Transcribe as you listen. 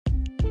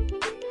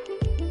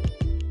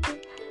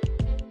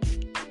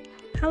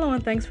Hello,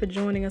 and thanks for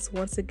joining us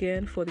once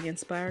again for the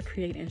Inspire,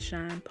 Create, and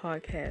Shine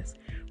podcast,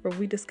 where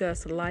we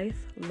discuss life,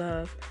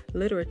 love,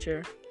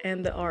 literature,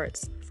 and the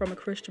arts from a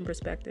Christian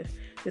perspective.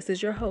 This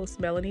is your host,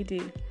 Melanie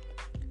D,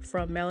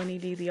 from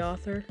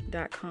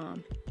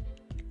melaniedtheauthor.com.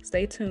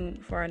 Stay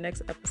tuned for our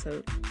next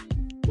episode.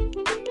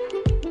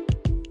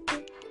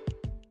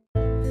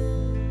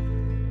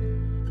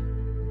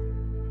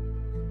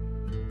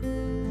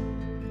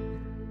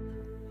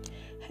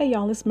 Hey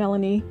y'all, it's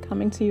Melanie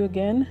coming to you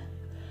again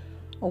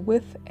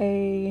with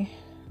a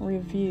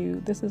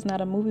review. This is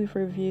not a movie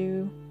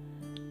review.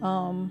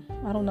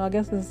 I don't know, I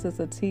guess this is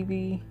a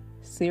TV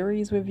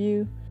series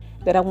review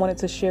that I wanted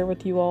to share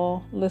with you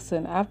all.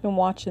 Listen, I've been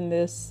watching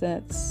this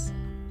since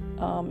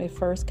it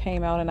first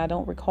came out, and I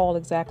don't recall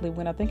exactly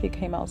when. I think it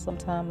came out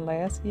sometime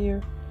last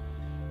year,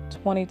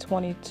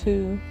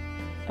 2022.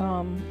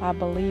 I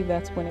believe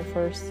that's when it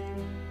first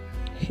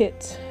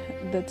hit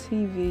the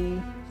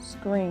TV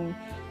screen.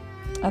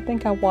 I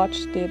think I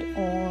watched it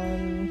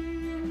on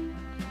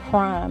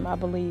Prime, I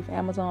believe,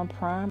 Amazon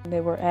Prime. They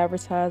were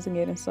advertising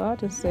it, and so I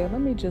just said, let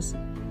me just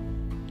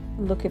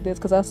look at this,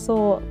 because I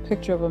saw a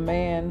picture of a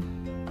man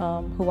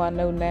who I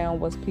know now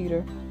was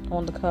Peter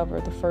on the cover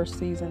of the first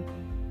season.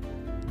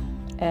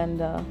 And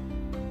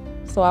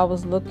so I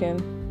was looking,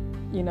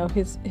 you know,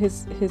 his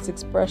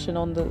expression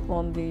on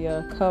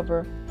the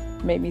cover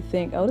made me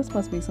think, oh, this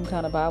must be some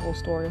kind of Bible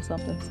story or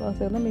something. So I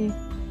said, let me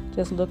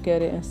just look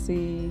at it and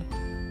see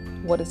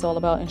what it's all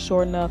about. And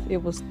sure enough, it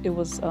was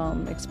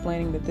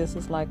explaining that this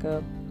is like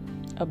a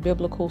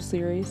biblical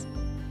series,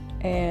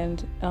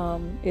 and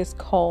it's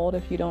called,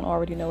 if you don't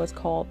already know, it's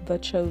called The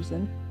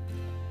Chosen.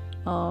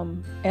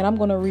 And I'm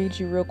going to read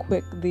you real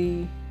quick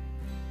the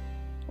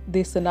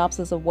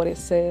synopsis of what it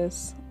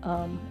says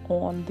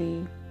on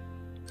the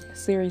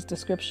series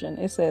description.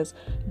 It says,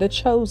 The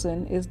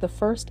Chosen is the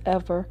first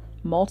ever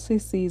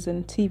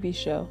multi-season TV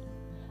show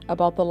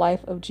about the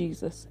life of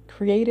Jesus.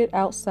 Created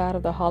outside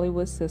of the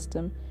Hollywood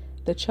system,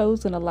 The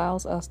Chosen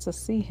allows us to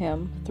see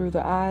him through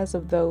the eyes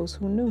of those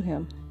who knew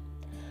him.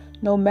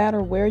 No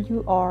matter where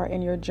you are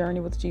in your journey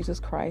with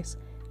Jesus Christ,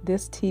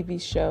 this TV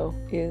show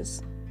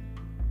is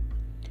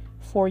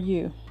for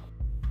you.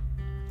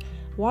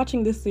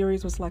 Watching this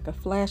series was like a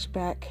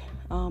flashback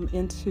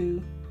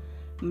into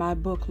my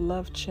book,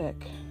 Love Check,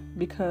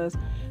 because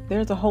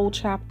there's a whole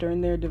chapter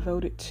in there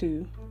devoted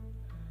to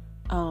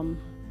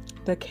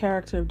the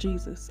character of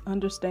Jesus,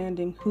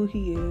 understanding who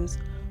he is,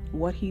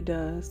 what he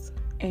does,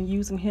 and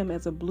using him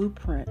as a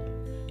blueprint,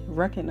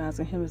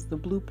 recognizing him as the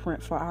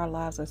blueprint for our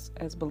lives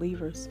as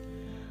believers.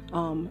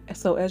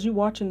 So as you're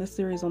watching this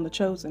series on The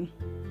Chosen,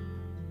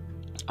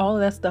 all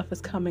of that stuff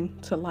is coming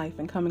to life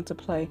and coming to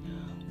play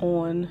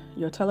on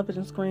your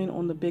television screen,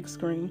 on the big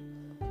screen.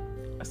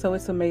 So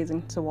it's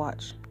amazing to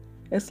watch.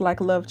 It's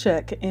like Love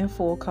Check in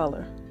full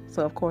color.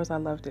 So of course I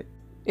loved it.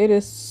 It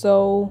is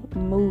so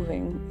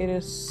moving. It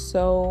is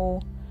so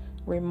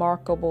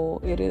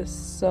remarkable. It is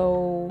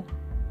so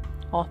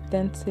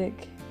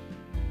authentic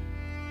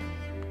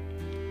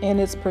in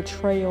its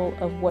portrayal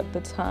of what the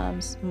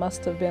times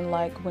must have been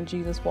like when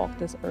Jesus walked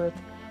this earth,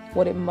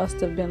 what it must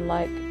have been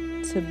like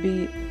to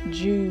be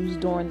Jews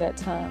during that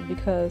time,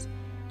 because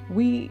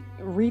we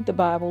read the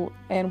Bible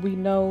and we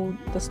know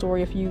the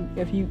story. If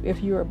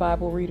you're a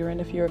Bible reader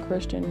and if you're a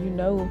Christian, you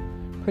know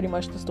pretty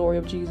much the story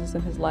of Jesus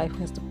and his life,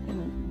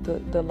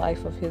 the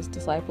life of his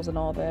disciples and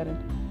all that,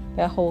 and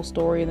that whole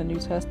story in the New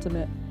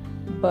Testament.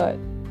 But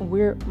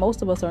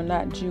most of us are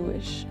not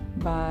Jewish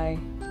by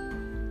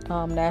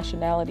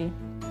nationality,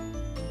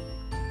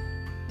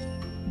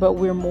 but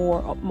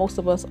most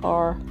of us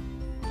are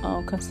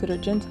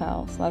considered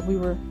Gentiles. Like we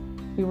were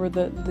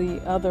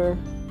the other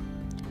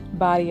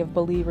body of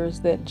believers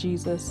that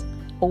Jesus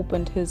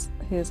opened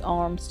his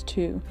arms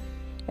to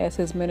as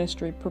his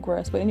ministry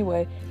progressed. But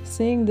anyway,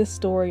 seeing this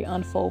story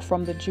unfold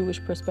from the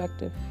Jewish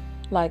perspective,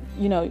 like,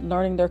 you know,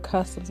 learning their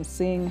customs and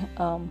seeing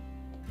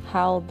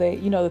how they,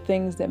 you know, the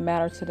things that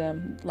matter to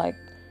them, like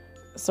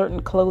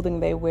certain clothing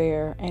they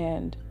wear,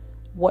 and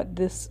what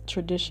this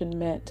tradition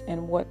meant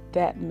and what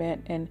that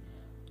meant, and,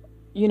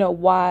 you know,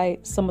 why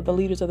some of the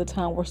leaders of the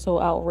time were so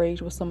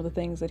outraged with some of the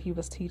things that he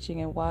was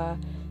teaching and why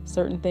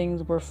certain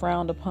things were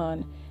frowned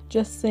upon.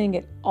 Just seeing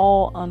it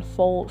all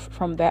unfold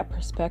from that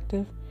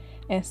perspective,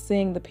 and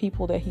seeing the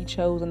people that he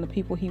chose and the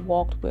people he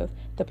walked with,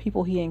 the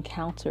people he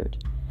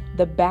encountered,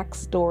 the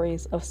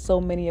backstories of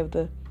so many of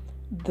the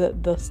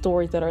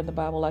stories that are in the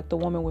Bible, like the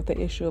woman with the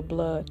issue of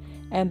blood,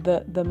 and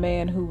the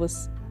man who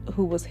was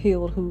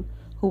healed, who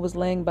was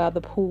laying by the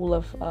pool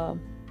of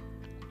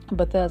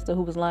Bethesda,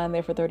 who was lying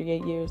there for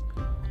 38 years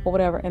or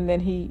whatever, and then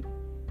he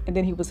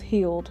was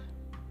healed,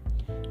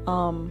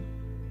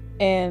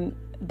 and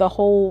the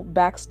whole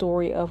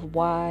backstory of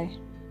what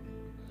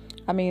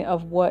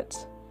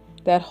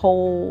that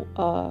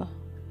whole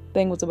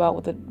thing was about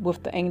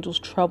with the angels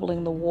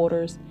troubling the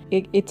waters.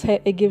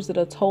 It gives it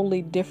a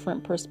totally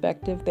different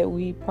perspective that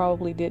we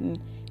probably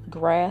didn't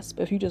grasp.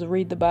 If you just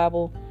read the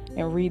Bible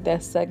and read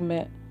that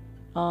segment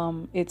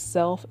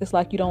itself, it's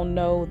like you don't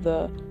know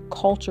the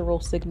cultural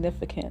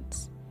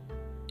significance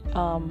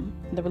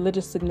the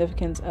religious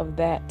significance of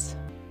that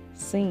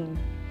scene.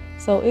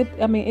 So it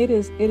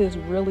is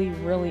really,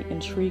 really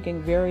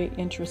intriguing, very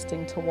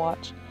interesting to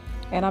watch.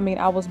 And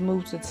I was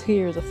moved to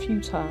tears a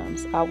few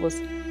times.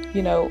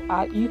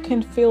 You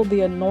can feel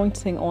the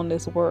anointing on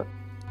this work.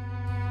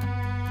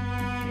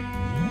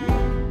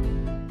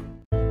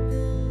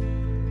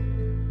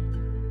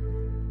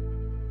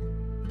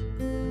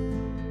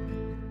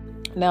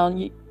 Now,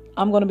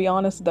 I'm going to be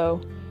honest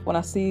though, when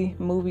I see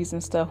movies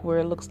and stuff where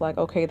it looks like,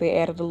 okay, they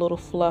added a little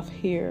fluff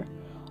here,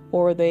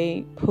 or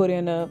they put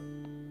in a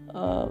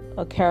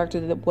character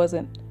that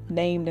wasn't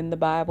named in the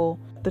Bible.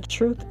 The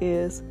truth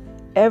is,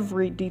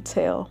 every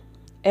detail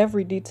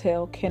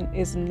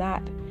is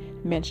not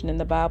mentioned in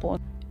the Bible.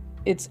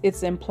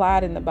 It's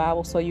implied in the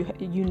Bible, so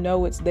you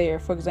know it's there.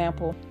 For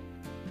example,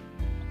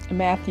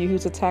 Matthew,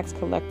 who's a tax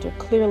collector,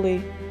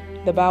 clearly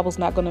the Bible's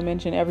not going to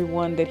mention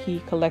everyone that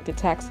he collected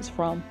taxes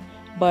from.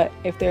 But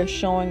if they're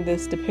showing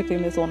this,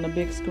 depicting this on the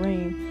big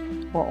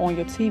screen or on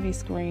your TV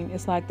screen,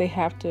 it's like they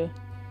have to,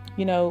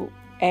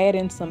 add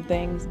in some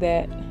things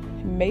that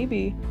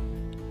maybe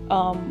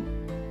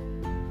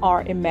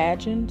are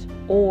imagined,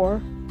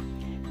 or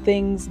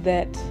things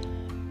that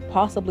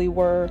possibly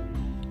were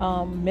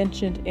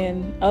mentioned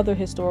in other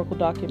historical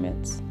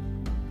documents.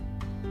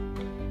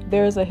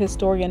 There's a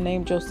historian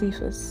named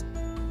Josephus,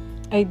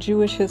 a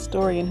Jewish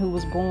historian who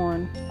was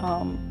born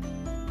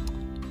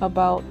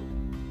about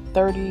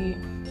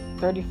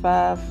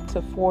 35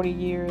 to 40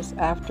 years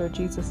after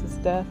Jesus'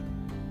 death.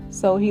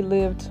 So he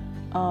lived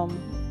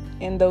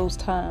in those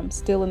times,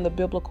 still in the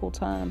biblical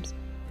times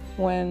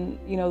when,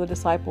 the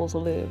disciples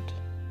lived.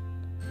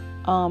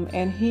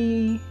 And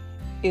he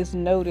is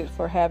noted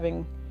for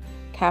having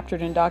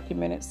captured and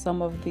documented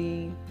some of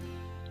the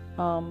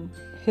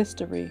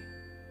history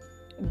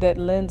that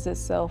lends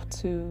itself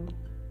to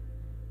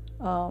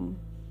our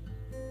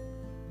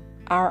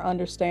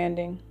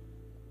understanding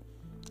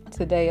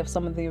today of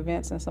some of the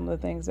events and some of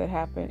the things that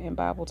happened in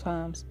Bible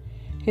times.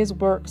 His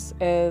works,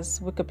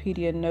 as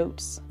Wikipedia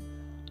notes,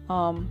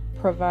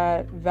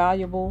 provide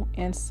valuable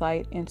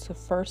insight into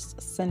first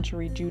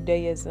century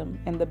Judaism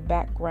and the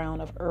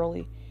background of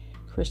early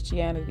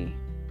Christianity.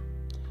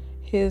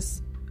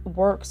 His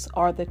works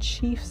are the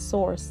chief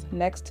source,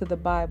 next to the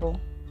Bible,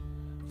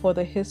 for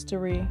the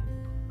history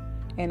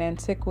and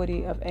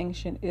antiquity of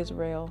ancient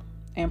Israel,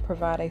 and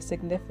provide a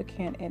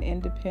significant and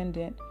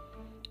independent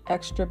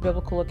extra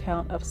biblical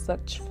account of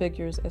such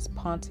figures as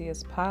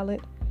Pontius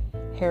Pilate,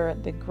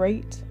 Herod the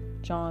Great,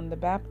 John the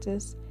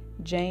Baptist,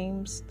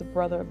 James, the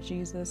brother of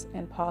Jesus,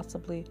 and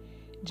possibly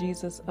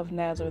Jesus of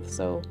Nazareth.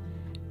 So,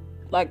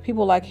 like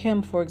people like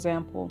him, for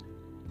example,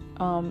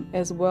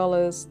 as well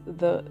as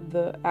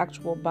the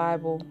actual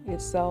Bible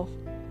itself,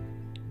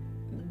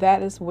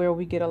 that is where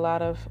we get a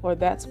lot of, or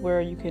that's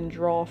where you can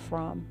draw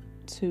from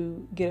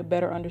to get a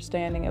better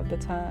understanding of the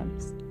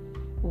times,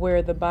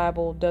 where the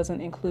Bible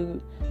doesn't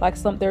include,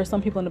 there are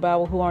some people in the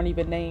Bible who aren't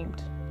even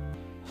named.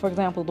 For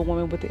example, the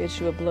woman with the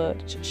issue of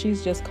blood.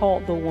 She's just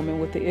called the woman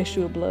with the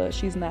issue of blood.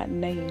 She's not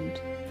named.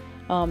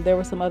 There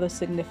were some other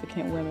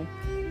significant women.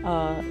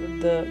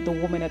 The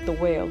woman at the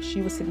well,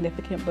 she was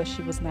significant, but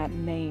she was not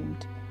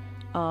named.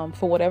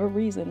 For whatever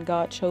reason,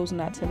 God chose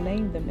not to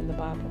name them in the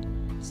Bible.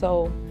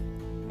 So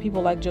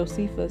people like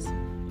Josephus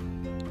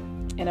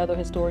and other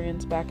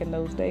historians back in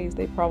those days,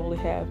 they probably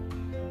have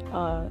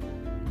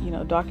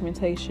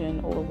documentation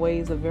or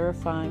ways of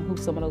verifying who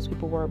some of those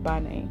people were by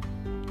name.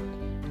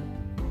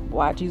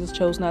 Why Jesus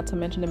chose not to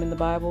mention them in the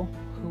Bible,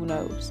 who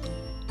knows?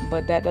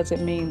 But that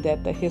doesn't mean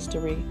that the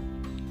history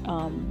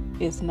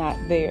is not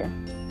there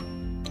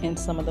in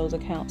some of those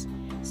accounts.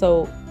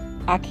 So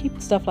I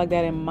keep stuff like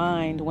that in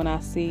mind when I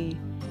see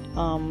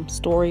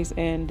stories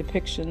and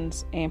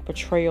depictions and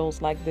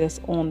portrayals like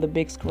this on the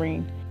big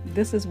screen.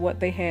 This is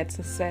what they had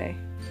to say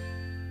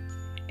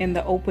in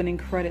the opening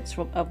credits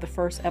of the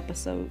first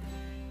episode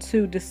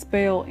to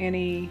dispel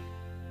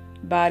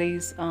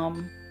anybody's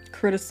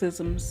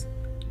criticisms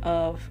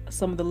of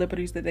some of the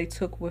liberties that they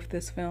took with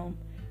this film,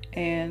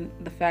 and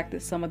the fact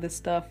that some of the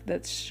stuff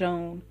that's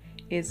shown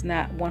is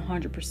not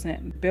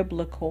 100%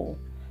 biblical,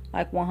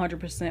 like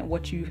 100%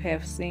 what you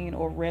have seen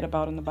or read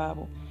about in the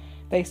Bible.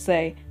 They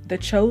say, The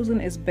Chosen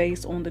is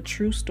based on the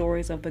true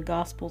stories of the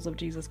Gospels of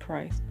Jesus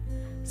Christ.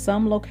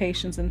 Some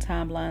locations and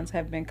timelines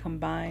have been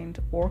combined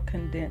or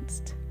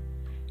condensed.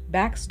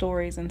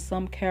 Backstories and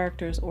some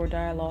characters or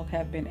dialogue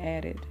have been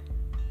added.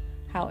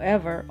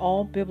 However,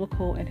 all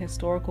biblical and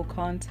historical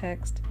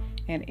context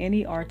and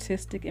any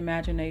artistic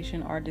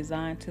imagination are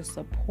designed to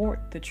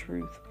support the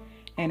truth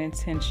and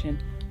intention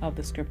of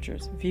the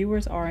scriptures.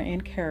 Viewers are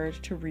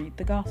encouraged to read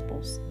the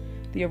Gospels.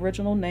 The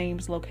original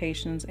names,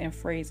 locations, and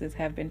phrases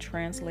have been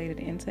translated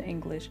into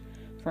English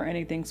for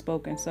anything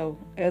spoken. So,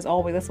 as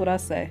always, that's what I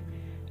say.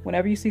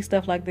 Whenever you see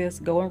stuff like this,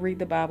 go and read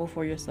the Bible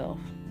for yourself.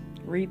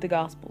 Read the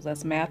Gospels.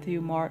 That's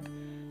Matthew, Mark,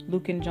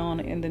 Luke, and John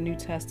in the New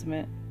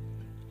Testament.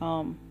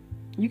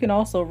 You can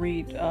also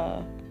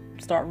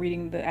start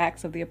reading the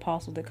Acts of the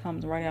Apostles that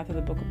comes right after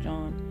the book of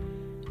John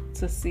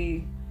to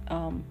see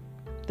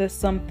that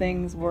some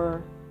things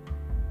were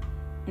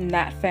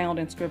not found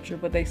in scripture,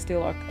 but they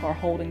still are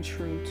holding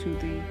true to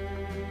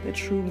the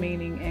true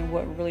meaning and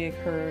what really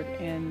occurred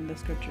in the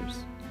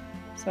scriptures.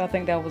 So I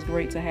think that was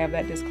great to have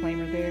that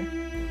disclaimer there.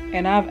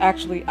 And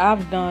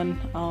I've done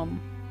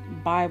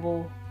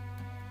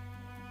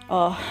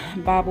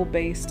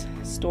Bible-based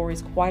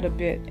stories quite a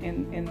bit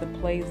in the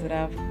plays that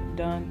I've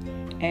done,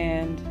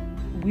 and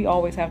we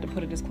always have to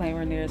put a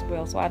disclaimer in there as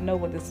well. So I know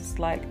what this is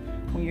like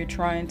when you're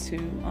trying to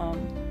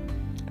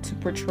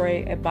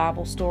portray a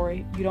Bible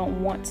story. You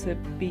don't want to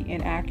be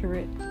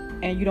inaccurate,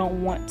 and you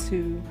don't want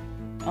to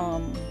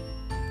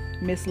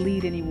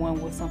mislead anyone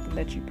with something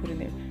that you put in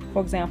there.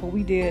 For example,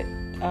 we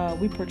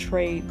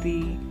portrayed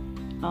the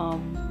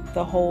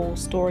whole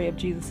story of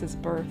Jesus's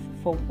birth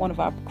for one of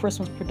our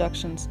Christmas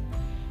productions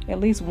at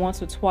least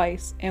once or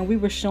twice, and we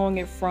were showing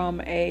it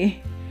from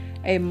a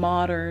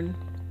modern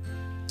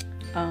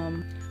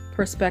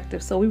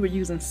perspective. So we were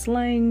using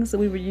slang, so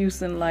we were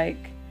using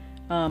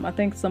I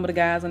think some of the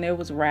guys in there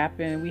was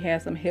rapping. We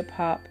had some hip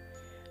hop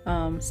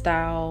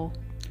style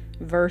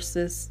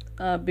verses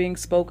being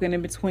spoken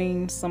in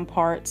between some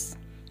parts.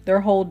 Their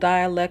whole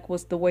dialect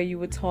was the way you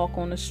would talk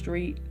on the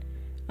street.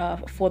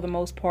 For the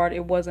most part,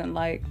 it wasn't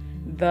like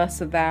thus,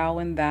 thou,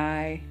 and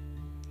thy,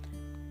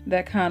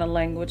 that kind of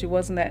language. It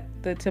wasn't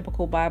the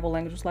typical Bible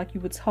language. It was like you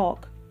would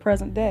talk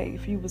present day.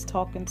 If you was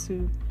talking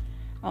to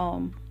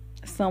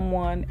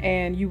someone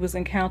and you was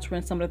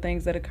encountering some of the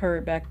things that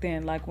occurred back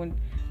then, like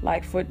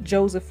for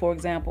Joseph, for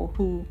example,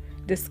 who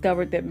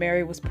discovered that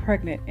Mary was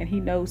pregnant, and he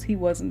knows he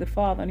wasn't the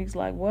father, and he's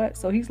like, what?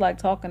 So he's like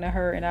talking to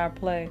her in our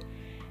play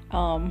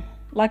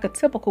like a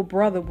typical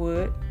brother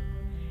would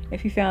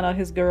if he found out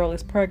his girl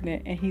is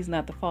pregnant and he's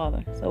not the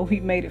father. So we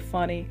made it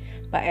funny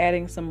by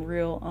adding some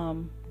real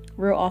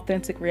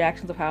authentic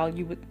reactions of how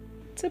you would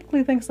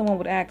typically think someone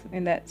would act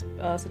in that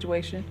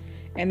situation,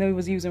 and then we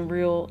was using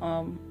real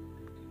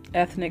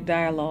ethnic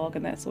dialogue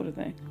and that sort of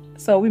thing.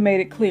 So we made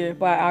it clear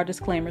by our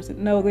disclaimers that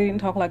no, they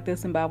didn't talk like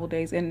this in Bible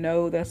days, and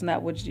no, that's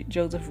not what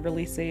Joseph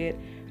really said.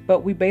 But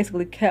we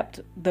basically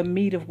kept the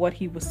meat of what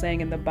he was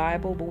saying in the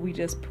Bible, but we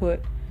just put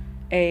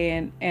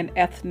an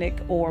ethnic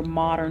or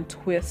modern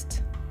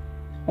twist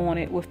on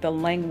it with the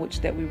language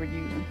that we were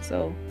using.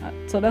 So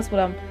that's what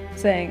I'm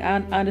saying.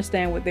 I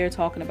understand what they're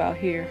talking about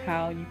here,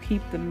 how you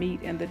keep the meat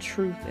and the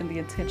truth and the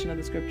intention of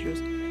the scriptures,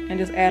 and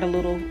just add a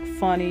little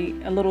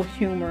funny, a little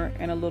humor,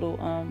 and a little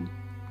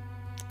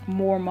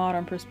more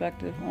modern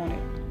perspective on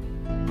it.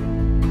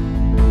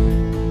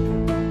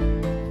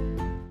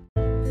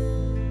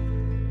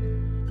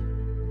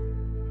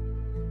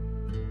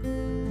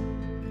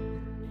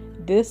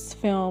 This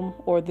film,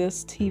 or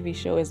this TV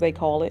show as they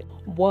call it,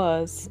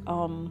 was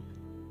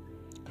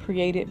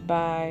created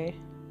by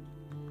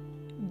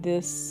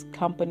this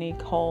company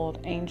called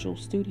Angel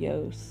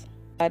Studios.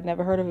 I'd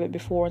never heard of it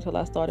before until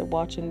I started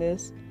watching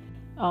this.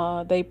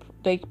 They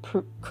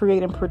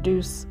create and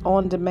produce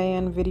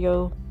on-demand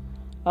video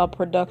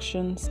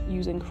productions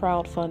using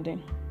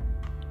crowdfunding,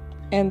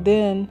 and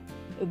then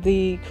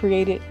the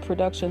created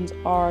productions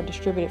are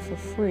distributed for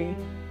free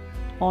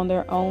on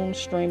their own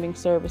streaming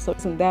service. So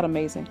isn't that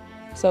amazing?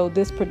 So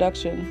this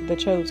production, The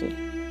Chosen,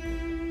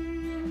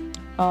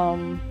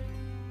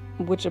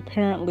 which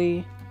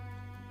apparently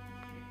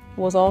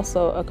was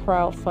also a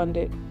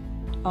crowdfunded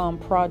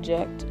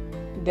project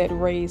that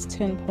raised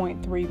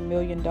 $10.3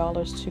 million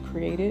to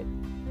create it.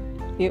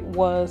 It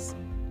was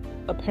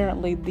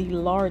apparently the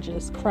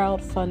largest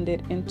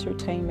crowdfunded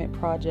entertainment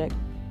project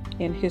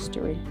in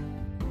history,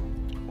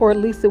 or at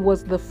least it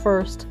was the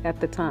first at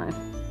the time.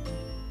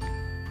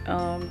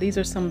 These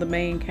are some of the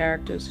main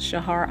characters: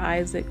 Shahar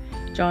Isaac,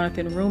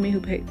 Jonathan Rumi, who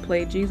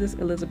played Jesus,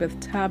 Elizabeth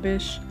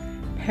Tabish,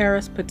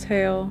 Paris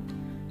Patel,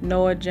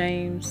 Noah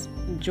James,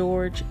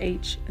 George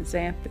H.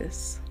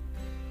 Xanthus.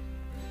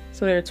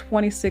 So there are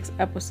 26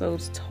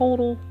 episodes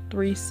total,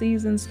 3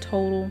 seasons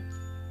total.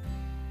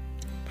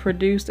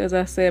 Produced, as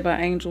I said, by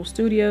Angel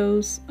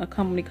Studios, a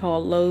company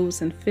called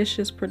Loaves and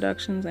Fishes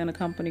Productions, and a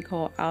company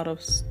called Out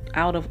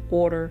of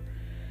Order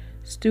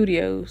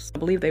Studios. I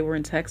believe they were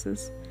in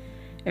Texas,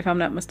 if I'm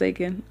not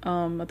mistaken.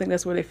 I think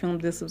that's where they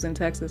filmed this, was in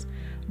Texas.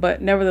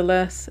 But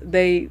nevertheless,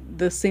 the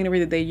scenery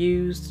that they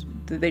used,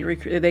 that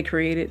they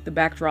created, the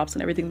backdrops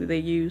and everything that they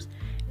used,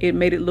 it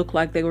made it look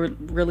like they were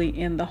really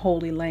in the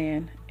Holy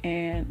Land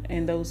and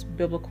in those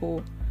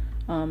biblical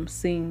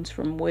scenes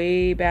from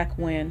way back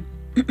when.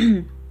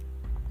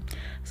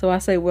 So I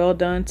say well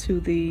done to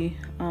the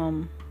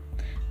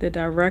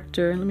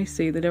director. Let me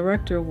see. The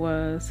director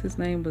his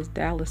name was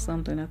Dallas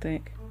something, I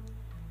think.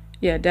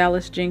 Yeah,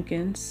 Dallas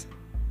Jenkins.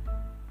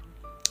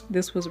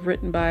 This was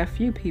written by a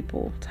few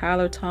people: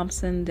 Tyler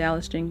Thompson,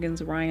 Dallas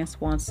Jenkins, Ryan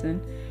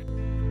Swanson.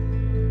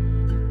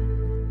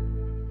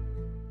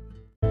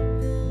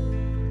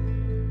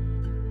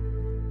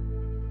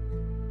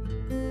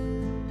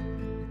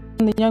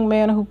 And the young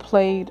man who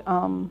played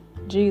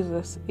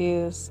Jesus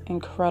is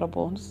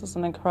incredible. This is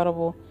an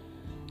incredible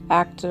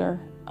actor.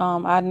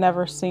 I'd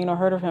never seen or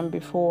heard of him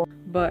before,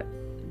 but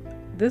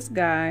this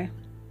guy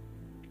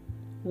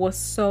was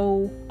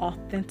so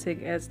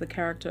authentic as the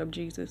character of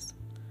Jesus.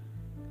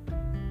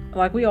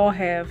 Like, we all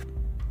have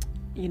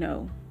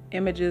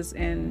images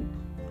and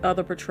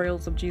other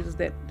portrayals of Jesus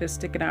that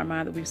stick in our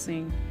mind that we've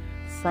seen,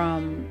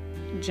 from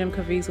Jim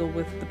Caviezel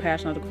with The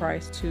Passion of the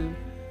Christ to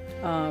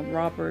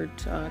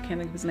Robert, I can't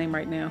think of his name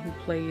right now, who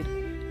played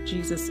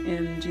Jesus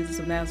in Jesus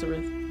of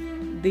Nazareth.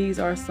 These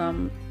are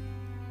some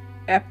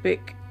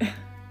epic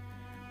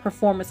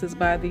performances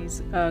by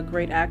these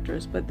great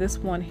actors. But this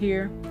one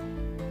here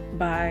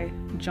by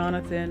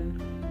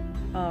Jonathan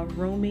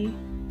Roumie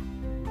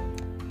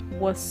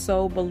was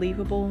so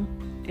believable.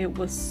 It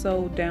was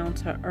so down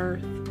to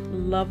earth,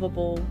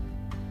 lovable,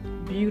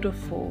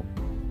 beautiful,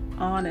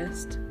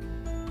 honest,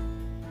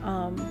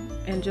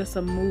 and just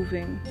a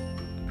moving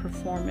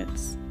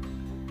performance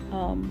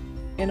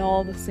in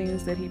all the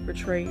scenes that he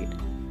portrayed.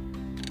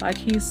 Like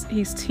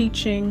he's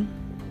teaching,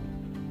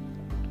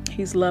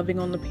 he's loving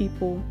on the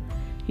people,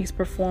 he's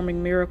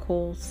performing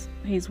miracles,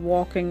 he's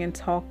walking and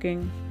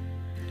talking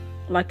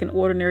like an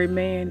ordinary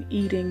man,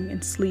 eating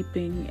and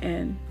sleeping,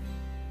 and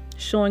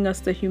showing us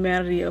the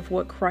humanity of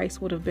what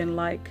Christ would have been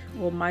like,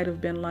 or might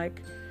have been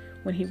like,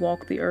 when he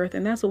walked the earth.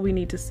 And that's what we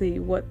need to see,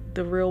 what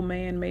the real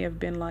man may have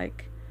been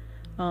like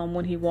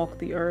when he walked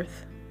the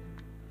earth.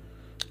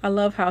 I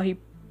love how he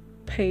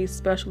pays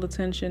special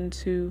attention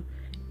to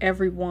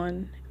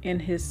everyone in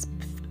his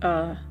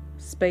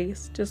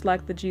space, just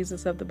like the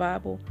Jesus of the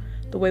Bible,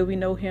 the way we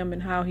know him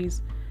and how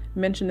he's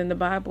mentioned in the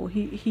Bible.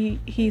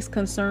 He's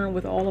concerned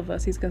with all of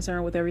us. He's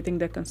concerned with everything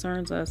that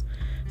concerns us.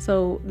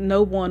 So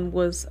no one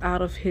was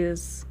out of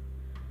his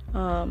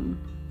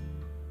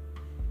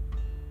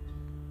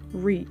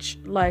reach.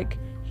 Like,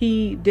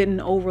 he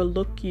didn't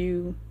overlook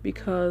you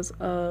because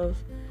of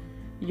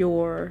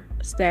your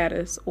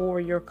status or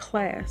your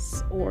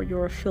class or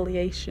your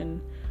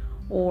affiliation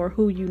or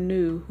who you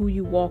knew, who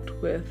you walked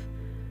with,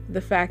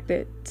 the fact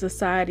that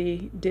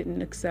society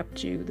didn't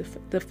accept you,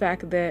 the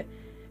fact that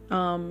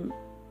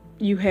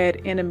you had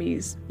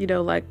enemies,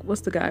 like,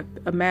 what's the guy,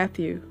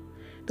 Matthew,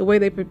 the way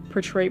they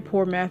portrayed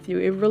poor Matthew,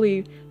 it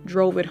really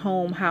drove it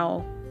home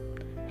how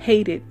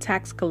hated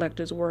tax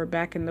collectors were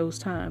back in those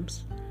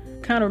times.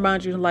 Kind of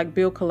reminds you of like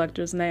bill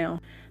collectors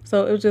now.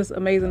 So it was just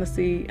amazing to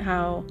see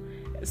how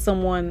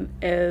someone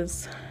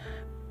as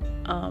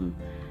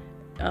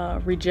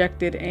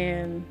rejected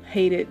and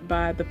hated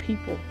by the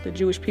people, the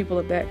Jewish people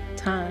at that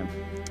time,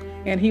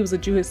 and he was a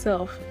Jew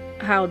himself,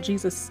 how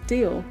Jesus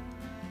still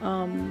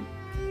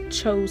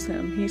chose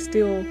him. He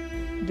still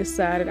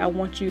decided, I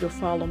want you to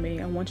follow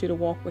me. I want you to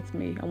walk with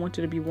me. I want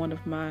you to be one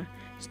of my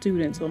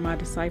students or my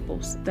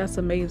disciples. That's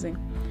amazing.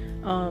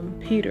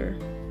 Peter,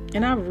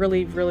 and I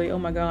really, oh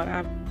my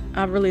God,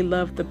 I really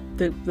love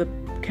the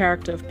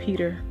character of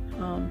Peter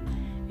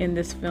in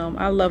this film.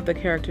 I love the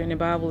character in the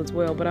Bible as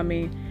well, but I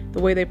mean, the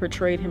way they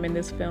portrayed him in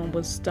this film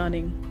was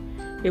stunning.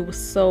 It was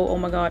so, oh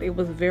my God, it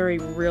was very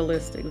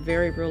realistic,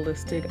 very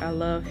realistic. I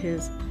love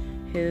his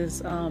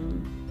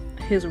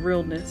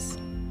realness.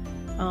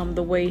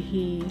 The way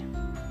he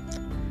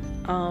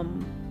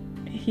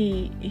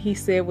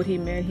said what he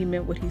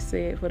meant what he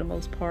said for the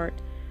most part.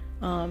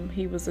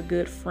 He was a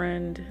good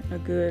friend, a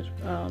good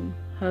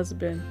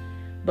husband,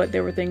 but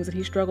there were things that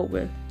he struggled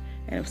with.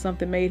 And if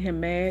something made him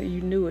mad,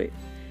 you knew it.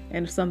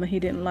 And if something he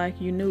didn't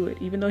like, you knew it.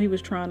 Even though he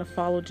was trying to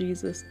follow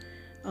Jesus,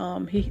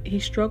 he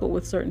struggled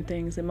with certain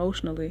things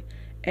emotionally.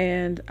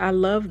 And I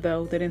love,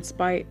 though, that in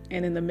spite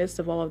and in the midst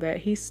of all of that,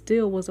 he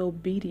still was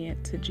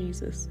obedient to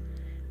Jesus.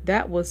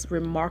 That was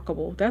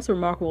remarkable. That's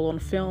remarkable on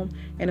film,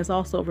 and it's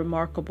also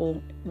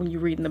remarkable when you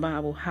read in the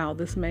Bible how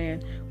this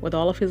man, with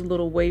all of his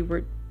little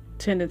wayward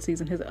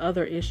tendencies and his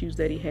other issues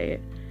that he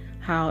had,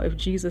 how if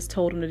Jesus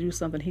told him to do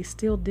something, he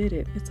still did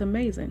it. It's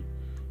amazing.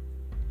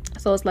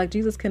 So it's like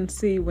Jesus can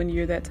see when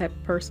you're that type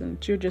of person,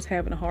 that you're just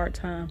having a hard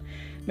time.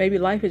 Maybe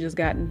life has just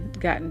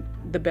gotten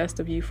the best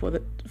of you for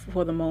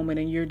the moment,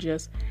 and you're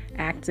just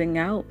acting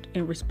out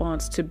in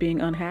response to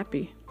being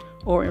unhappy,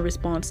 or in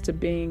response to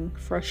being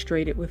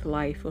frustrated with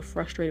life, or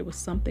frustrated with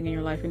something in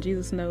your life. And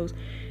Jesus knows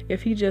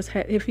if he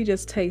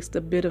just tastes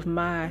a bit of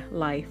my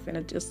life, and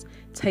it just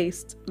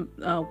tastes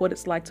what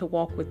it's like to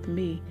walk with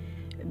me,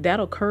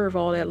 that'll curve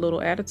all that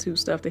little attitude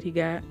stuff that he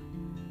got,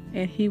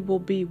 and he will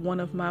be one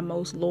of my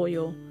most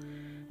loyal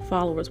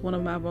followers, one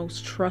of my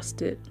most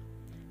trusted,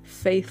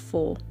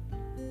 faithful,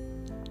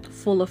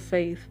 full of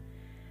faith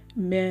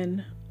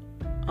men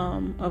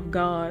of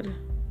God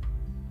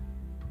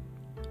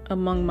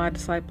among my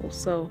disciples.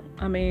 So,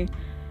 I mean,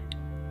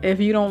 if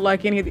you don't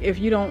like any, if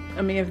you really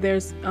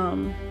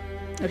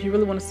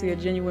want to see a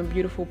genuine,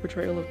 beautiful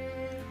portrayal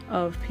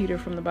of Peter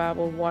from the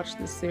Bible, watch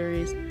this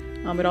series.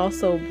 It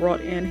also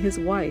brought in his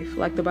wife.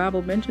 Like, the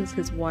Bible mentions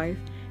his wife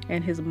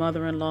and his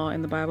mother-in-law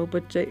in the Bible,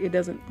 but it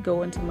doesn't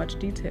go into much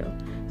detail.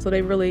 So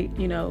they really,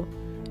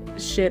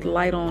 shed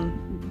light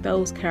on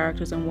those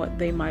characters and what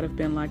they might have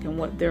been like, and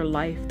what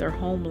their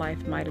home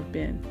life might have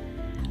been.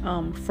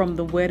 From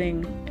the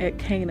wedding at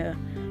Cana,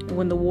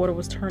 when the water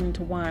was turned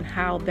into wine,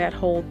 how that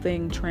whole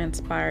thing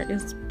transpired.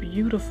 It's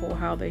beautiful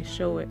how they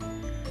show it.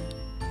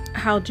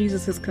 How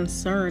Jesus is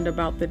concerned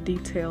about the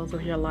details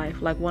of your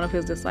life. Like, one of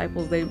his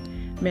disciples, they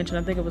mentioned,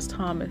 I think it was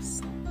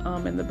Thomas,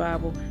 in the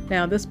Bible.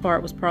 Now, this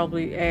part was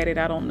probably added,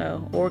 I don't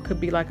know, or it could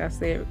be, like I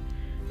said,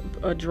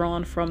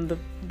 drawn from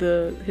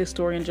the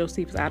historian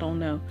Josephus, I don't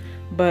know.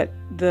 But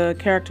the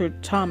character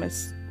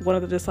Thomas, one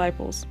of the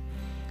disciples,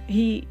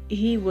 he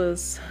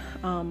was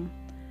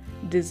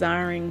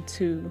desiring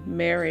to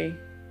marry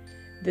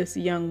this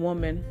young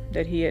woman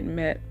that he had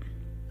met,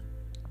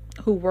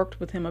 who worked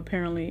with him,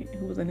 apparently,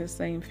 who was in his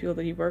same field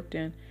that he worked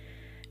in.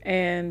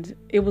 And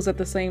it was at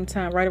the same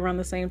time, right around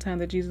the same time,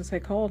 that Jesus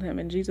had called him,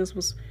 and Jesus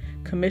was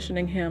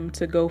commissioning him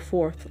to go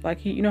forth.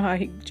 Like, you know how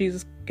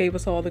Jesus gave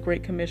us all the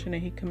Great Commission,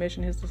 and he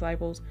commissioned his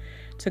disciples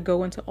to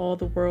go into all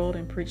the world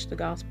and preach the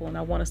gospel. And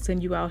I want to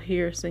send you out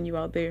here, send you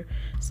out there.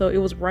 So it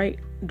was right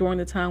during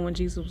the time when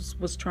Jesus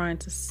was trying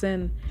to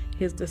send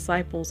his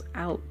disciples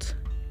out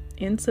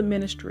into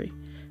ministry.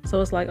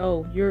 So it's like,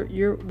 oh,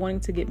 you're wanting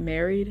to get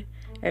married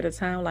at a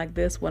time like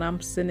this, when I'm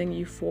sending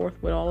you forth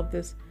with all of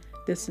these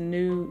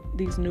new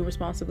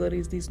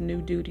responsibilities, these new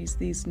duties,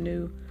 these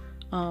new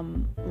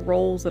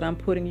roles that I'm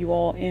putting you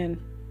all in,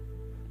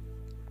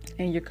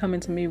 and you're coming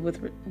to me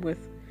with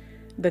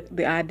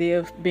the idea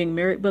of being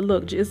married. But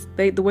look,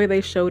 the way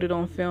they showed it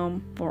on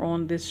film or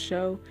on this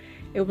show,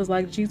 it was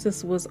like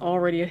Jesus was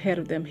already ahead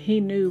of them. He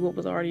knew what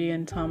was already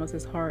in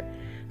Thomas's heart.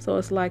 So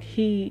it's like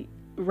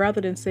rather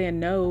than saying,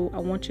 no, I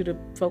want you to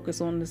focus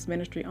on this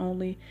ministry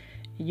only,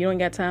 you don't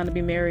got time to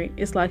be married.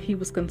 It's like he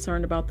was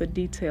concerned about the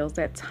details,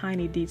 that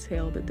tiny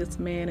detail that this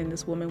man and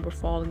this woman were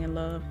falling in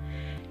love,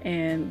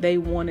 and they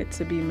wanted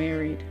to be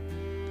married.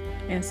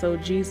 And so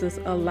Jesus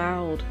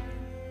allowed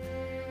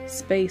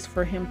space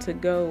for him to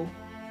go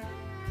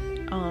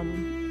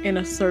in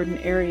a certain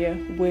area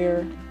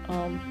where,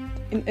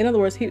 in other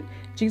words,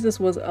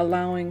 Jesus was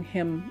allowing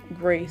him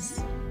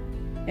grace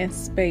and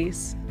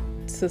space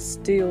to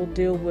still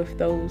deal with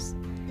those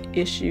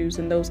issues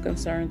and those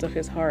concerns of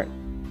his heart.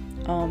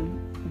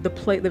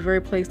 The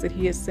very place that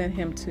he had sent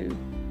him to,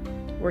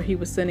 where he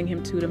was sending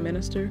him to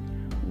minister,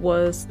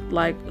 was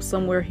like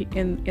somewhere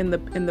in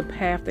the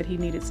path that he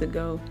needed to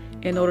go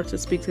in order to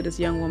speak to this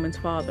young woman's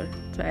father,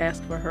 to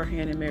ask for her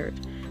hand in marriage.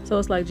 So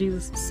it's like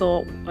Jesus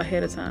saw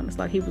ahead of time. It's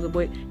like he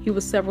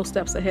was several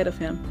steps ahead of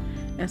him,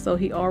 and so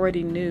he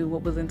already knew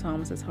what was in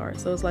Thomas's heart.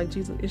 So it's like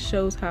Jesus, it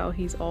shows how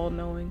he's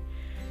all-knowing,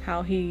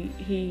 how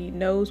he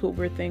knows what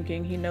we're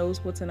thinking. He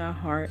knows what's in our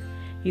heart.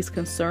 He's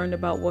concerned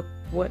about what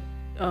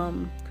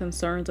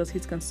concerns us.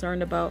 He's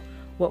concerned about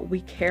what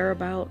we care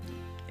about.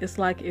 It's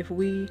like if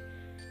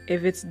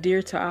it's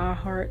dear to our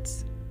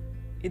hearts,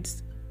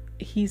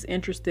 he's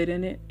interested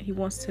in it. He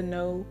wants to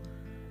know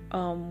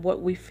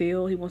what we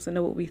feel. He wants to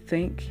know what we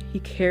think. He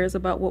cares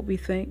about what we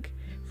think,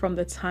 from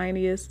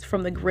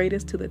the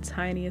greatest to the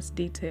tiniest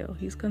detail.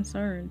 He's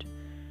concerned.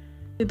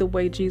 The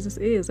way Jesus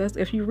is.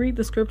 If you read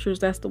the scriptures,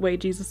 that's the way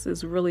Jesus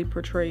is really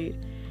portrayed.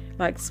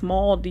 Like,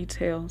 small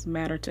details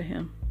matter to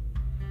him.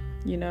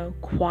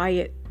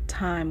 Quiet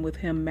time with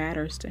him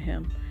matters to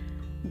him.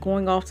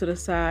 Going off to the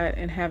side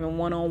and having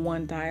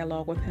one-on-one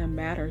dialogue with him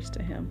matters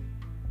to him.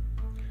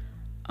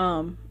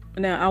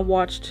 Now I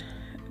watched,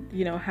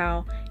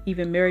 how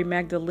even Mary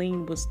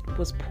Magdalene was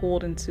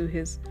pulled into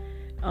his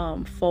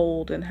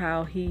fold, and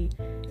how he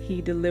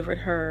delivered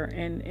her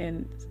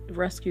and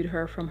rescued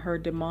her from her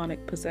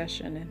demonic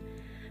possession, and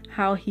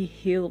how he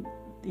healed,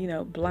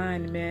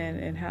 blind men,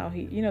 and how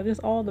he,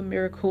 just all the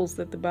miracles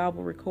that the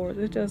Bible records.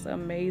 It's just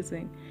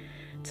amazing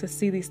to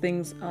see these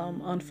things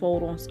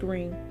unfold on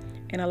screen,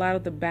 and a lot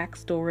of the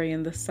backstory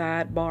and the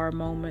sidebar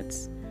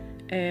moments,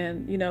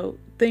 and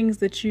things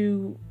that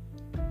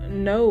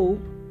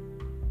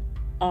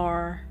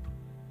are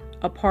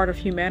a part of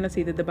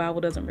humanity that the Bible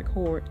doesn't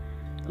record,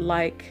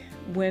 like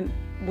when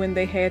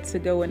they had to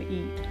go and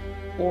eat,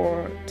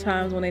 or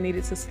times when they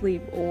needed to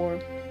sleep, or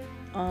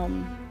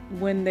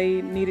when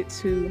they needed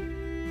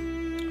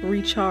to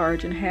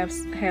recharge and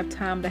have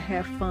time to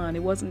have fun.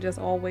 It wasn't just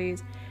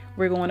always,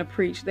 we're going to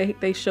preach.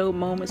 They showed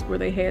moments where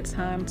they had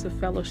time to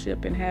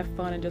fellowship and have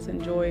fun and just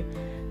enjoy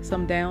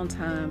some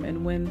downtime.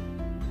 And when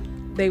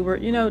they were,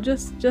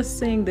 just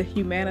seeing the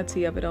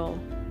humanity of it all,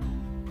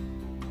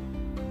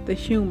 the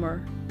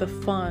humor, the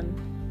fun,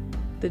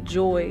 the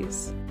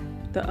joys,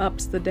 the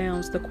ups, the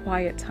downs, the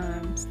quiet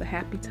times, the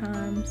happy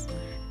times,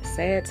 the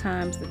sad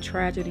times, the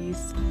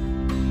tragedies.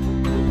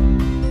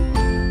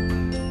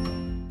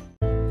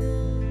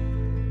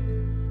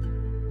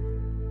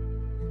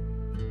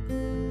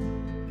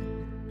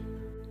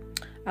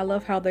 I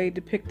love how they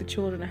depict the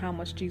children and how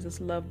much Jesus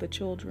loved the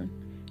children,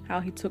 how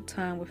he took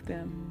time with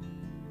them,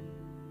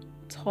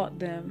 taught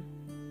them,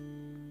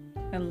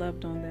 and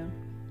loved on them.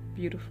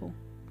 Beautiful.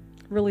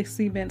 Really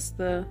cements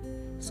the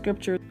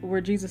scripture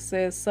where Jesus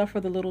says, suffer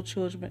the little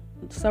children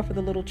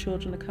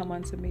to come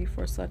unto me,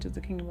 for such is the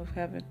kingdom of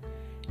heaven.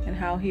 And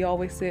how he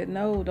always said,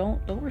 no,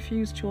 don't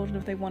refuse children.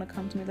 If they want to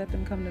come to me, let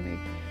them come to me.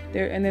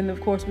 And then, of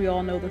course, we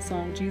all know the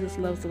song, Jesus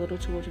loves the little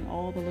children,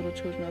 all the little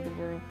children of the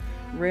world,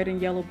 red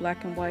and yellow,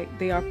 black and white.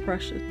 They are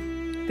precious.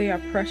 They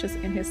are precious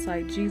in his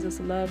sight.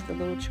 Jesus loves the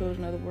little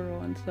children of the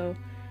world. And so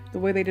the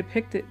way they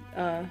depicted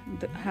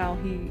how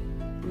he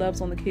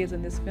loves on the kids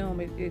in this film,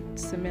 it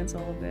cements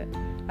all of that.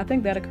 I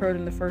think that occurred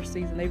in the first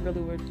season. They really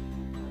were.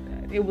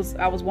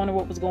 I was wondering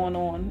what was going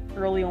on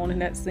early on in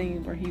that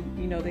scene where he,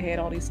 they had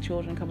all these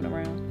children coming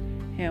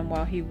around him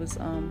while he was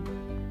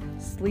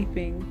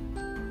sleeping,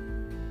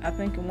 I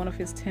think in one of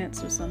his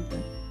tents or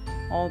something.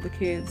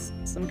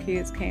 Some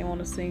kids came on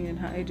the scene, and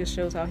it just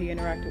shows how he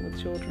interacted with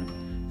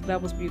children. So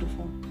that was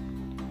beautiful.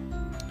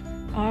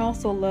 I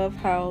also love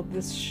how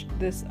this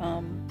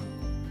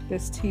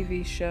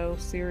TV show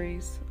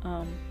series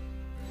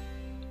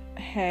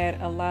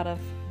had a lot of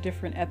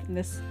different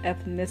ethnicities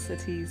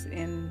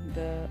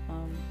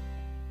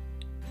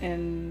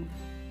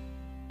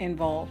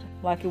involved.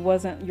 Like, it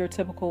wasn't your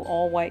typical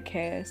all-white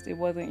cast. It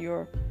wasn't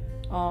your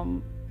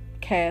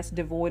cast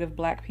devoid of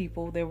black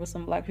people. There were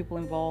some black people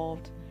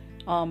involved.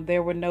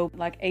 There were no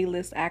like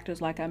A-list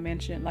actors like I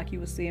mentioned, like you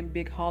would see in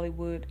big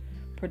Hollywood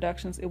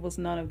productions. It was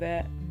none of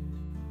that.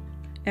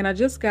 And I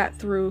just got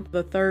through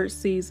the third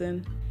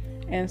season,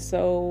 and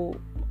so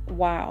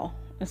wow.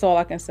 That's all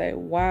I can say.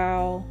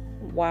 Wow.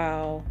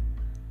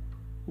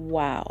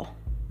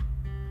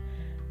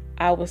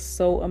 I was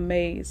so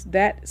amazed.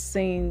 That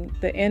scene,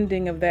 the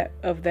ending of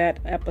that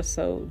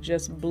episode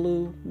just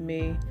blew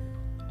me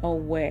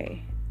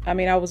away. I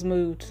mean, I was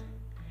moved.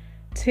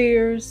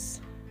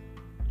 Tears,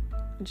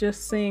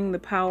 just seeing the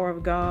power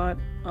of God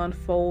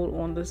unfold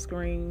on the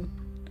screen.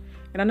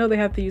 And I know they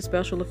have to use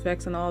special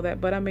effects and all that,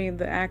 but I mean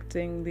the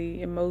acting,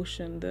 the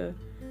emotion, the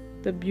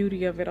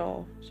beauty of it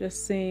all.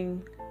 Just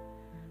seeing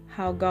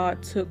how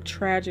God took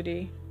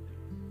tragedy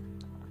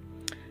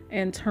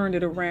and turned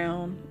it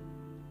around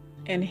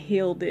and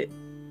healed it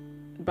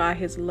by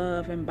his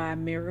love and by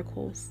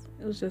miracles.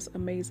 It was just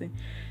amazing.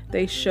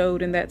 They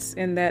showed in that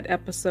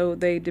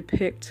episode, they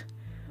depict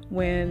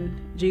when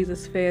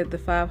Jesus fed the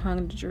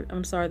 5,000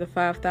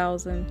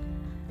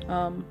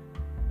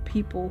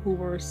 people who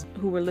were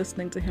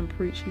listening to him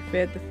preach. He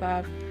fed the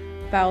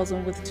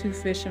 5,000 with 2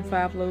 fish and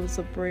 5 loaves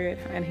of bread,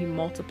 and he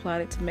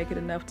multiplied it to make it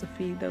enough to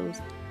feed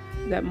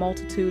that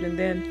multitude. And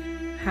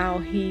then how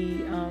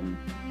he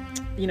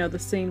the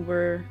scene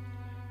where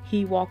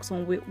he walks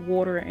on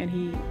water and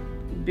he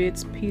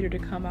bids Peter to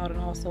come out and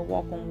also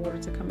walk on water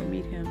to come and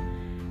meet him.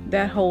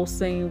 That whole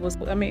scene was,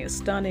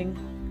 stunning.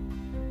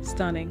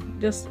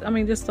 Just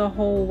the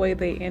whole way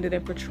they ended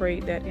and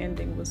portrayed that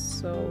ending was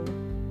so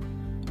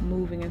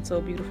moving and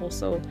so beautiful.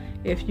 So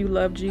if you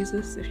love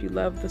Jesus, if you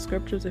love the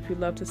scriptures, if you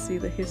love to see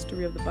the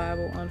history of the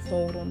Bible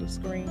unfold on the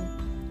screen,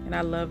 and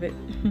I love it.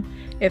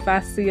 If I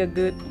see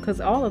because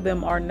all of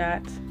them are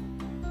not,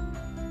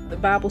 the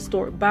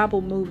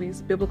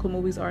biblical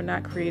movies are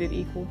not created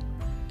equal.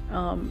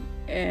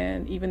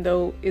 And even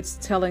though it's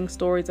telling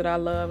stories that I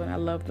love, and I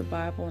love the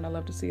Bible and I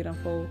love to see it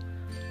unfold,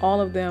 all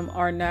of them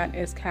are not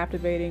as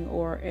captivating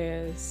or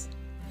as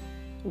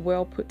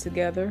well put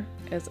together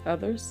as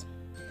others.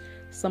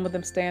 Some of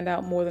them stand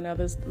out more than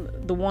others.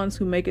 The ones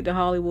who make it to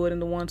Hollywood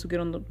and the ones who get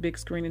on the big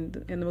screen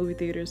in the movie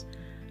theaters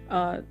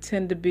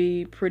tend to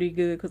be pretty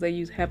good because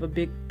they have a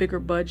bigger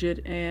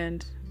budget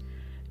and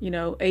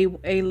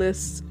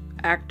A-list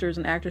actors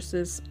and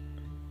actresses.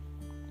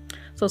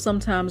 So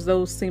sometimes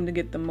those seem to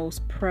get the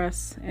most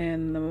press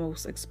and the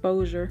most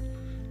exposure,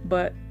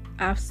 but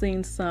I've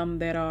seen some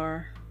that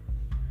are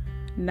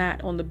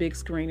not on the big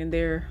screen, and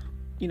they're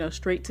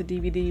straight to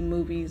DVD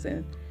movies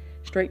and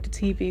straight to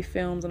TV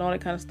films and all that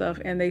kind of stuff,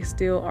 and they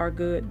still are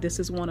good. This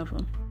is one of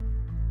them.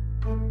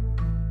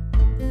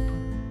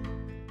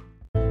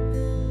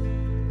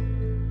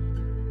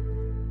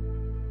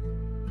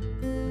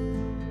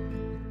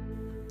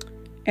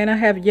 And I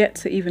have yet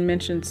to even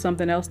mention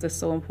something else that's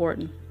so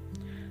important.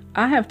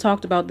 I have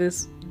talked about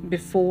this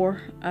before.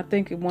 I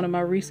think in one of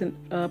my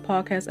recent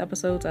podcast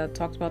episodes, I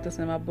talked about this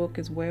in my book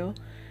as well.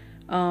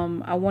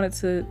 I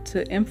wanted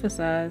to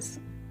emphasize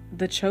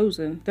the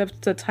chosen, the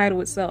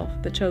title itself,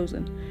 the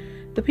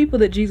chosen, the people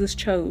that Jesus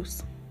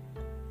chose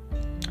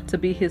to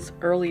be his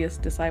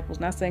earliest disciples.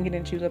 Not saying he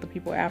didn't choose other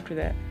people after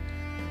that,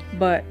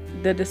 but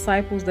the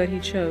disciples that he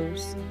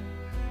chose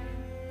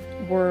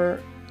were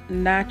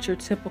not your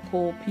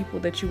typical people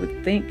that you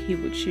would think he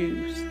would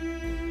choose.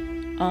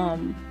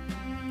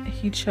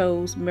 He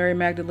chose Mary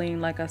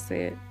Magdalene, like I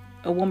said,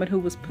 a woman who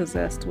was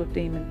possessed with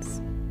demons.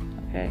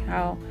 Okay,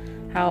 how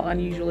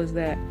unusual is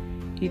that?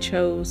 He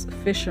chose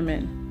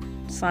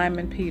fishermen,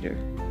 Simon Peter,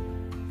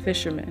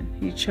 fisherman.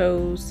 He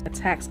chose a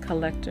tax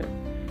collector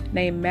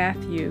named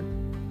Matthew,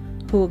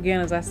 who again,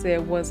 as I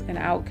said, was an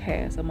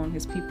outcast among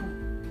his people.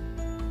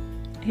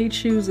 He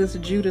chooses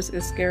Judas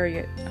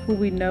Iscariot, who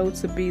we know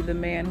to be the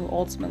man who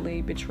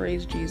ultimately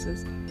betrays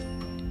Jesus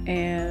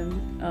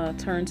and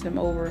turns him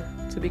over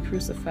to be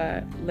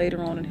crucified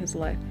later on in his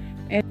life.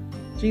 And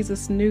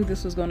Jesus knew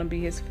this was going to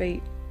be his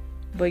fate,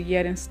 but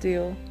yet and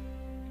still,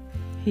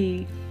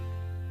 he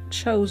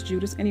chose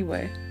Judas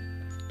anyway.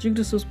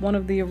 Judas was one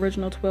of the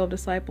original 12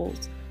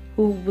 disciples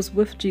who was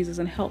with Jesus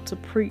and helped to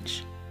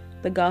preach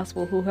the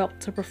gospel, who helped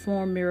to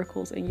perform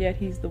miracles, and yet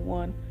he's the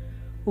one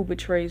who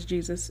betrays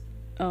Jesus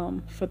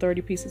for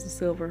 30 pieces of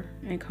silver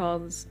and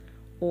causes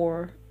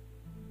or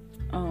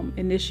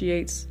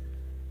initiates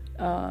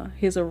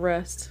his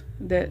arrest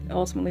that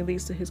ultimately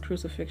leads to his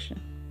crucifixion.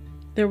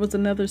 There was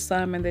another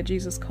Simon that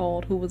Jesus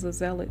called who was a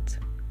zealot,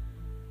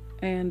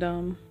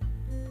 and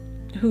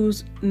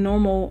whose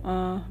normal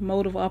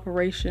mode of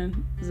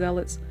operation,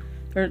 zealots,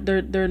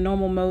 their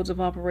normal modes of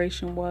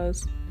operation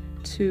was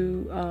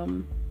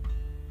to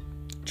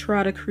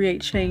try to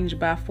create change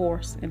by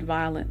force and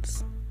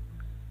violence,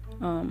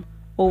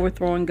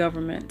 overthrowing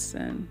governments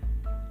and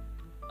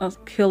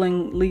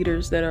killing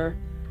leaders that are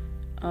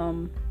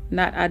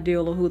not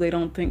ideal or who they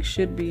don't think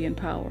should be in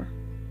power.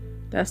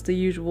 That's the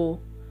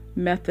usual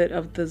method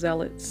of the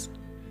zealots.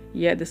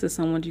 Yet this is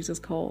someone Jesus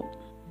called.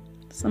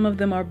 Some of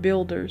them are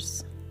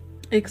builders,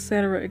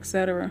 etc.,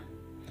 etc.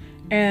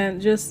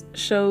 And just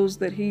shows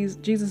that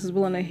Jesus is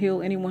willing to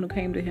heal anyone who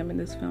came to him in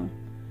this film.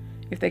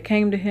 If they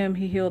came to him,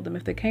 he healed them.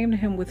 If they came to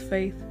him with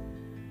faith,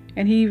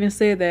 and he even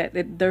said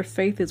that their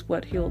faith is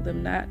what healed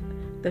them, not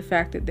the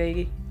fact that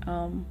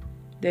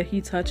that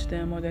he touched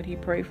them or that he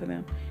prayed for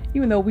them.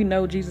 Even though we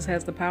know Jesus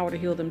has the power to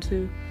heal them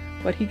too,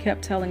 but he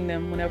kept telling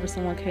them whenever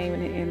someone came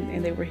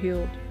and they were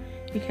healed,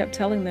 he kept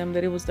telling them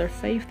that it was their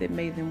faith that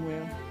made them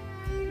well,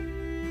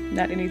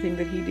 not anything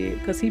that he did,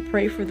 because he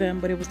prayed for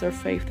them, but it was their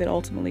faith that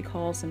ultimately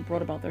caused and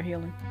brought about their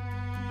healing.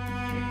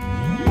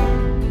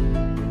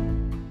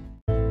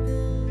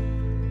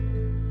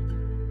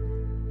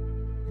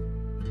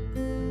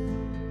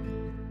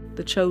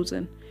 The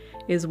Chosen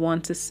is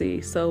one to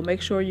see, so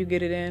make sure you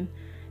get it in.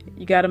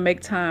 You got to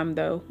make time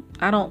though.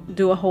 I don't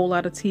do a whole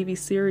lot of TV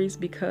series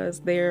because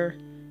they're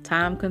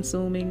time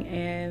consuming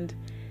and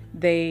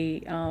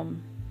they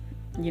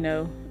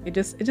it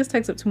just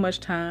takes up too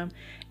much time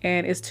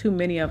and it's too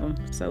many of them.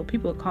 So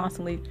people are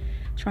constantly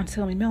trying to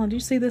tell me, Melanie, do you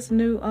see this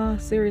new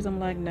series? I'm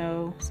like,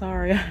 no,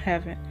 sorry, I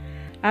haven't.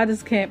 I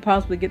just can't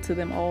possibly get to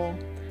them all.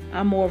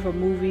 I'm more of a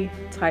movie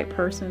type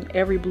person.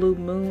 Every blue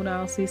moon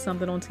I'll see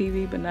something on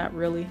TV, but not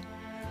really.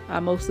 I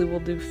mostly will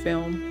do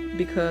film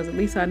because at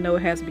least I know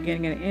it has a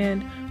beginning and an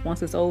end.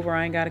 Once it's over,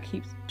 I ain't got to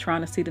keep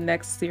trying to see the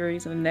next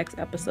series and the next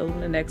episode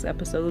and the next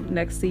episode,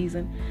 next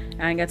season.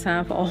 I ain't got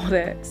time for all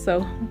that.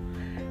 So,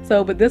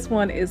 but this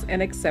one is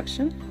an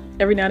exception.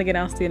 Every now and again,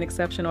 I'll see an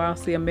exception, or I'll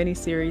see a mini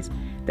series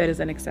that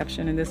is an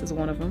exception, and this is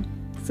one of them.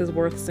 This is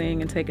worth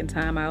seeing and taking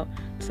time out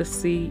to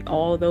see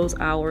all those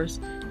hours.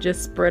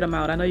 Just spread them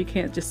out. I know you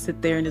can't just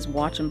sit there and just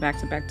watch them back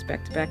to back to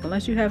back to back.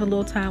 Unless you have a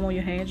little time on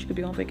your hands, you could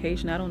be on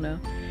vacation. I don't know.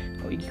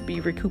 Or you could be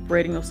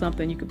recuperating or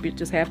something. You could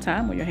just have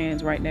time on your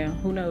hands right now.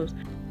 Who knows?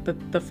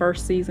 The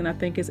first season, I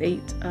think, is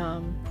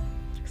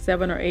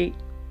 7 or 8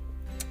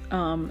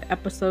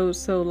 episodes.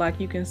 So like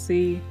you can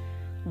see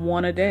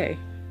one a day.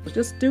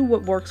 Just do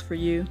what works for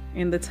you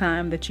in the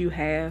time that you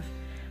have.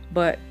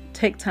 But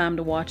take time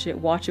to watch it.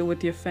 Watch it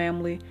with your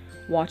family.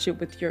 Watch it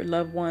with your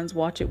loved ones.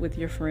 Watch it with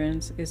your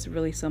friends. It's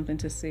really something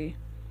to see.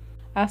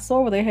 I saw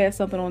where they had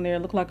something on there.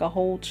 It looked like a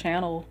whole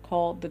channel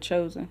called The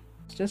Chosen.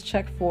 Just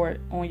check for it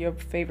on your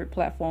favorite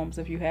platforms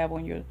if you have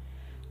on your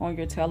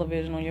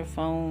television, on your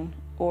phone,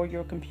 or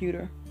your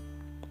computer.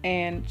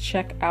 And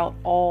check out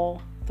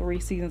all 3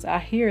 seasons. I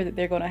hear that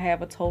they're going to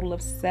have a total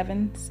of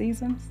 7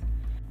 seasons.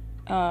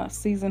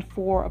 Season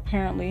 4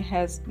 apparently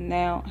has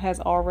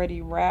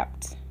already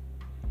wrapped.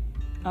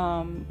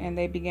 And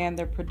they began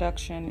their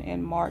production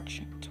in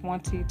March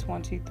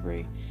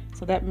 2023.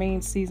 So that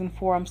means season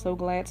 4, I'm so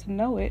glad to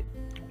know it,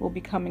 will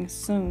be coming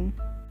soon.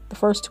 The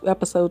first 2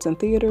 episodes in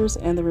theaters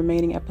and the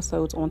remaining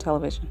episodes on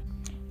television.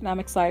 And I'm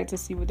excited to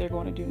see what they're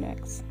going to do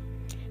next.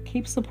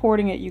 Keep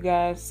supporting it, you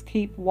guys.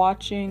 Keep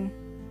watching,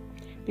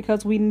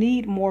 because we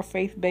need more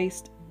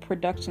faith-based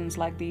productions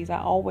like these.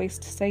 I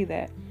always say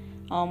that.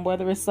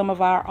 Whether it's some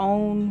of our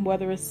own,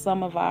 whether it's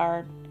some of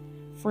our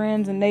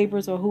friends and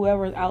neighbors, or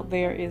whoever out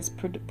there is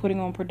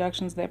putting on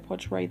productions that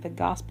portray the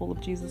gospel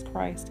of Jesus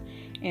Christ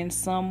in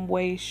some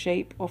way,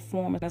 shape, or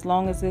form. And as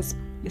long as this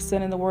is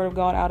sending the word of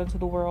God out into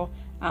the world,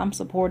 I'm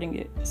supporting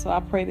it. So I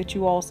pray that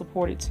you all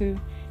support it too.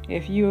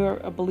 If you're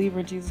a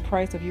believer in Jesus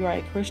Christ, if you are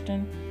a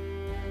Christian,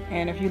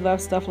 and if you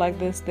love stuff like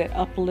this that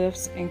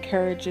uplifts,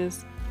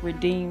 encourages,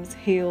 redeems,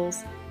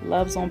 heals,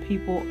 loves on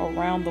people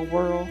around the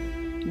world,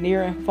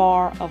 near and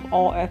far, of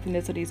all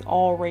ethnicities,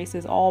 all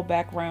races, all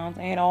backgrounds,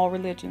 and all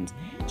religions.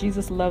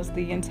 Jesus loves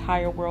the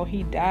entire world.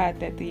 He died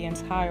that the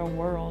entire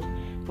world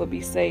would be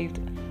saved.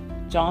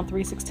 John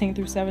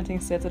 3:16-17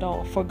 says it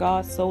all. For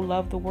God so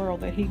loved the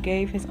world that he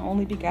gave his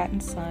only begotten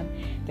Son,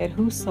 that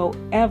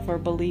whosoever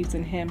believes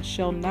in him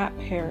shall not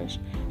perish,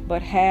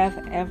 but have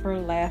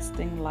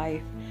everlasting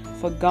life.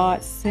 For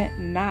God sent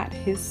not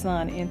his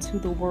Son into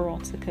the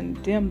world to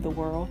condemn the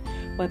world,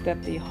 but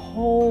that the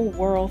whole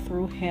world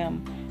through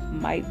him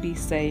might be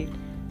saved.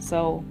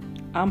 So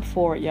I'm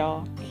for it,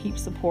 y'all. Keep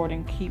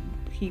supporting,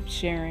 keep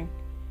sharing,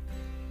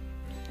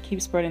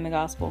 keep spreading the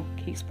gospel,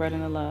 keep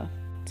spreading the love.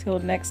 Till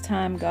next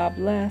time, God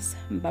bless.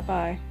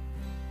 Bye-bye.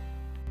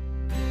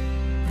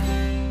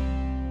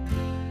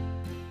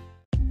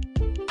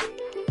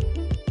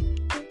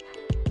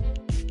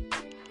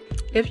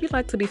 If you'd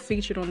like to be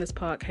featured on this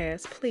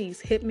podcast, please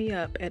hit me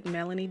up at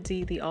Melanie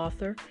D, the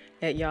author,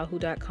 at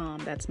yahoo.com.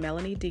 That's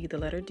Melanie D, the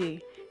letter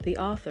D,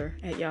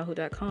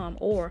 melaniedtheauthor@yahoo.com,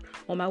 or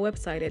on my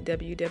website at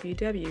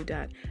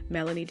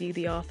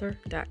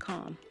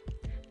www.melaniedtheauthor.com.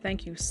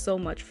 Thank you so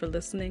much for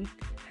listening.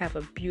 Have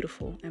a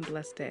beautiful and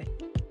blessed day.